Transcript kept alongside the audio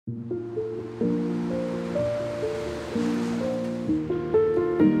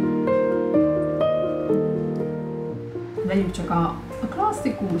Vegyük csak a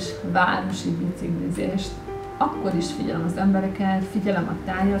klasszikus városi biciklizést. Akkor is figyelem az embereket, figyelem a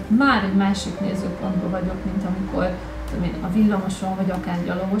tájat, már egy másik nézőpontban vagyok, mint amikor a villamoson, vagy akár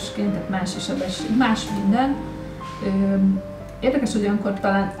gyalogosként, tehát más sebesség, más minden. Érdekes, hogy olyankor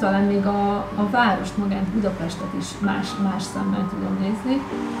talán még a várost magát, Budapestet is más szemmel tudom nézni.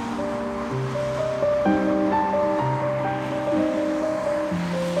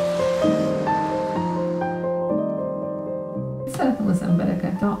 Szeretem az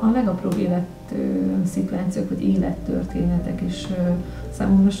embereket, a legapróbb életszituációk vagy élettörténetek is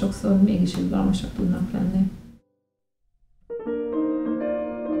számomra sokszor mégis izgalmasak tudnak lenni.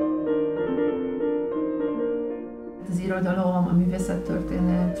 Az irodalom, a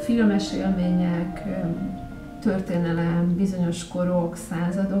művészettörténet, filmes élmények, történelem, bizonyos korok,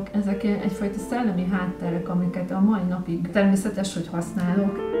 századok, ezek egyfajta szellemi hátterek, amiket a mai napig természetes, hogy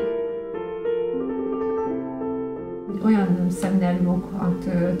használok. Olyan szemináriumokat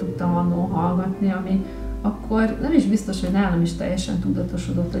tudtam annól hallgatni, ami akkor nem is biztos, hogy nálam is teljesen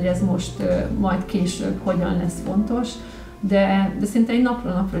tudatosodott, hogy ez most majd később hogyan lesz fontos, de szinte egy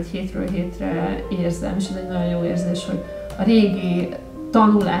napról napra, egy hétről hétre érzem, és ez egy nagyon jó érzés, hogy a régi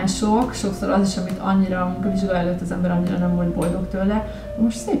tanulások, sokszor az is, amit annyira, amikor vizsga előtt az ember annyira nem volt boldog tőle,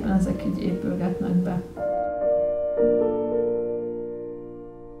 most szépen ezek így épülgetnek be.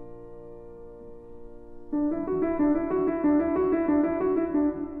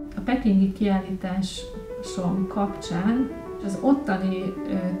 A pekingi kiállításom kapcsán az ottani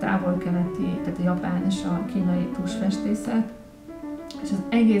távol-keleti, tehát a japán és a kínai tusfestészet, és az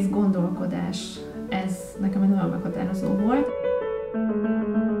egész gondolkodás, ez nekem egy nagyon meghatározó volt.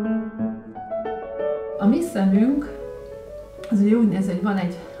 A mi szemünk, az ugye úgy néz, hogy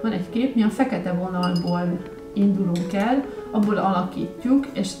van egy kép, mi a fekete vonalból indulunk el, abból alakítjuk,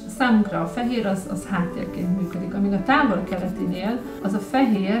 és számunkra a fehér az háttérként működik. Amíg a távol-keletinél az a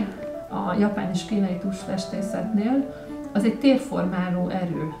fehér, a japán és kínai tusfestészetnél, az egy térformáló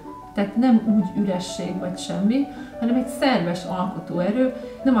erő. Tehát nem úgy üresség vagy semmi, hanem egy szerves alkotó erő,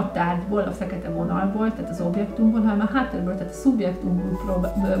 nem a tárgyból, a fekete vonalból, tehát az objektumból, hanem a háttérből, tehát a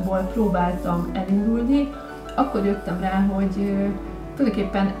szubjektumból próbáltam elindulni. Akkor jöttem rá, hogy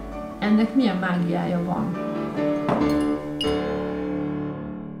tulajdonképpen ennek milyen mágiája van.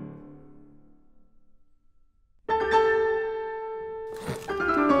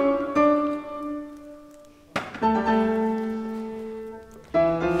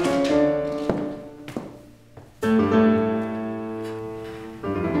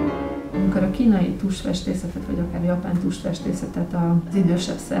 Amikor a kínai tusfestészetet, vagy akár a japán tusfestészetet az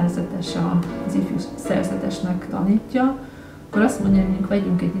idősebb szerzetes, az ifjú szerzetesnek tanítja, akkor azt mondja, hogy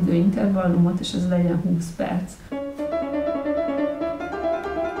vegyünk egy időintervallumot, és ez legyen 20 perc.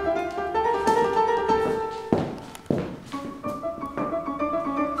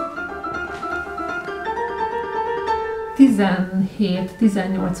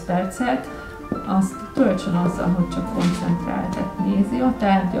 ...17-18 percet azt töltsön azzal, hogy csak koncentráltat nézi a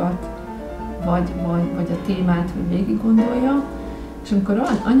tárgyat, vagy a témát, hogy végig gondolja, és amikor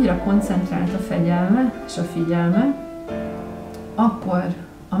annyira koncentrált a fegyelme és a figyelme, akkor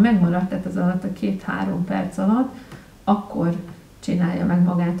a megmaradt, tehát az alatt a 2-3 perc alatt, akkor csinálja meg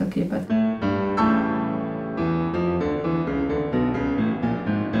magát a képet.